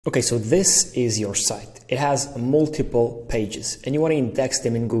Okay, so this is your site. It has multiple pages and you want to index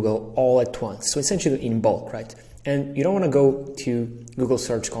them in Google all at once. So essentially in bulk, right? And you don't want to go to Google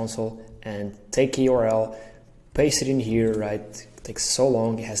Search Console and take a URL, paste it in here, right? It takes so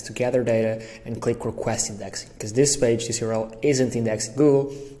long. It has to gather data and click request indexing because this page, this URL isn't indexed in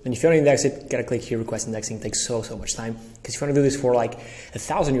Google. And if you want to index it, you gotta click here, request indexing. It takes so much time because if you want to do this for like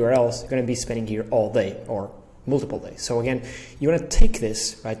 1,000 URLs, you're going to be spending here all day or multiple days. So again, you want to take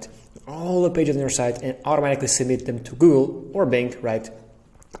this, right, all the pages on your site and automatically submit them to Google or Bing, right,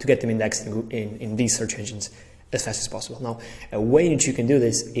 to get them indexed in these search engines as fast as possible. Now, a way that you can do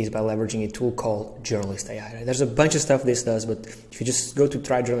this is by leveraging a tool called Journalist AI. Right? There's a bunch of stuff this does, but if you just go to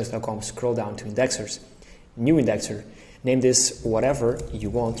tryjournalist.com, scroll down to indexers, new indexer, name this whatever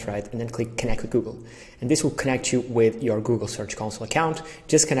you want, right? And then click connect with Google. And this will connect you with your Google Search Console account.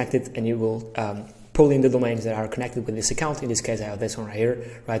 Just connect it and you will pull in the domains that are connected with this account. In this case, I have this one right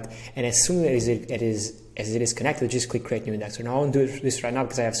here, right? And as soon as it is connected, just click create new indexer. Now I won't do this right now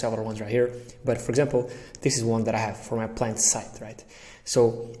because I have several ones right here. But for example, this is one that I have for my plant site, right?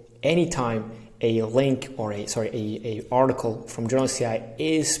 So anytime a link or a article from Journalist AI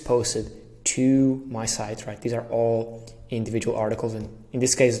is posted to my site, right? These are all individual articles, and in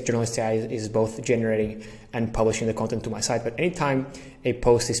this case, Journalist AI is both generating and publishing the content to my site. But anytime a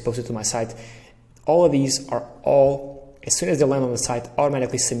post is posted to my site, all of these are all, as soon as they land on the site,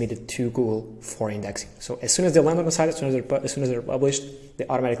 automatically submitted to Google for indexing. So as soon as they land on the site, as soon as they're published, they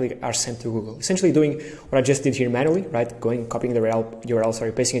automatically are sent to Google. Essentially doing what I just did here manually, right? Copying the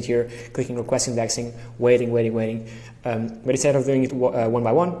URL, pasting it here, clicking request indexing, waiting. But instead of doing it one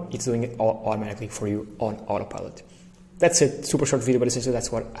by one, it's doing it all automatically for you on autopilot. That's it, super short video, but essentially that's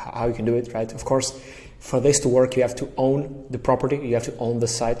how you can do it, right? Of course, for this to work, you have to own the property, you have to own the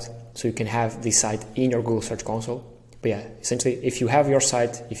site, so you can have the site in your Google Search Console. But yeah, essentially, if you have your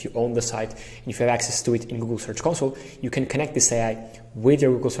site, if you own the site, and if you have access to it in Google Search Console, you can connect this AI with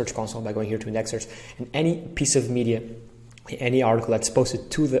your Google Search Console by going here to indexers, and any piece of media, any article that's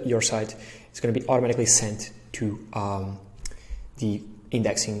posted to your site is going to be automatically sent to the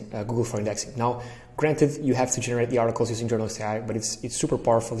indexing, Google for indexing. Now, granted, you have to generate the articles using Journalist AI, but it's super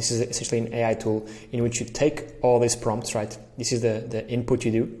powerful. This is essentially an AI tool in which you take all these prompts, right? This is the input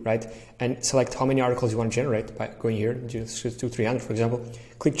you do, right? And select how many articles you want to generate by going here, just to 300, for example.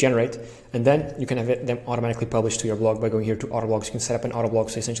 Click generate, and then you can have them automatically published to your blog by going here to Autoblogs. You can set up an Autoblog,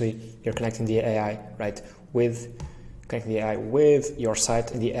 so essentially you're connecting the AI, right, with your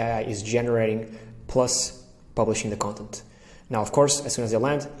site, and the AI is generating plus publishing the content. Now, of course, as soon as they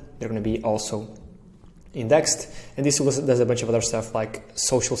land, they're going to be also indexed, and this does a bunch of other stuff like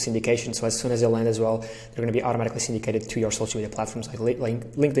social syndication. So as soon as they land as well, they're going to be automatically syndicated to your social media platforms like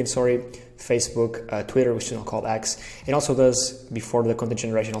LinkedIn, Facebook, Twitter, which is now called X. It also does, before the content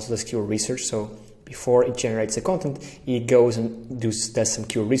generation, also does keyword research. So before it generates the content, it goes and does some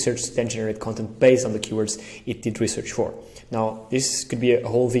keyword research, then generate content based on the keywords it did research for. Now, this could be a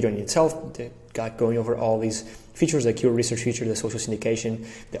whole video in itself, going over all these features, the keyword research feature, the social syndication,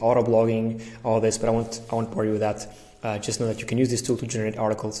 the auto blogging, all this, but I won't bore you with that. Just know that you can use this tool to generate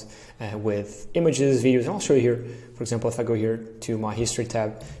articles with images, videos, and I'll show you here. For example, if I go here to my history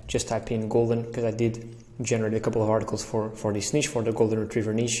tab, just type in golden, because I did generate a couple of articles for this niche, for the golden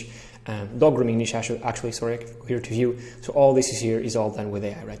retriever niche, dog grooming niche, actually, sorry, I go here to view. So all this is all done with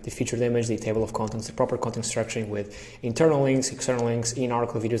AI, right? The featured image, the table of contents, the proper content structuring with internal links, external links,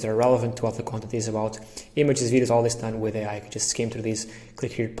 in-article videos that are relevant to what the content is about, images, videos, all this done with AI. I can just skim through these,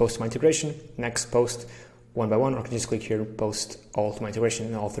 click here, post to my integration, next post one by one, or I can just click here, post all to my integration,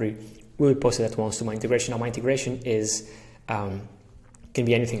 and all three will be posted at once to my integration. Now, my integration is can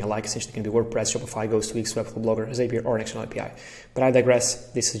be anything I like. Essentially, it can be WordPress, Shopify, Ghost, Wix, Webflow, Blogger, Zapier, or an external API. But I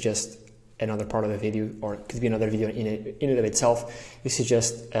digress. This is just another part of the video, or it could be another video in and of itself. This is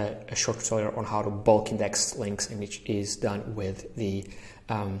just a short tutorial on how to bulk index links, and which is done with the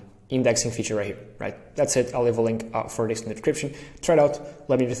indexing feature right here, right? That's it. I'll leave a link for this in the description. Try it out.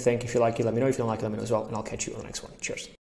 Let me know what you think. If you like it, let me know. If you don't like it, let me know as well, and I'll catch you on the next one. Cheers.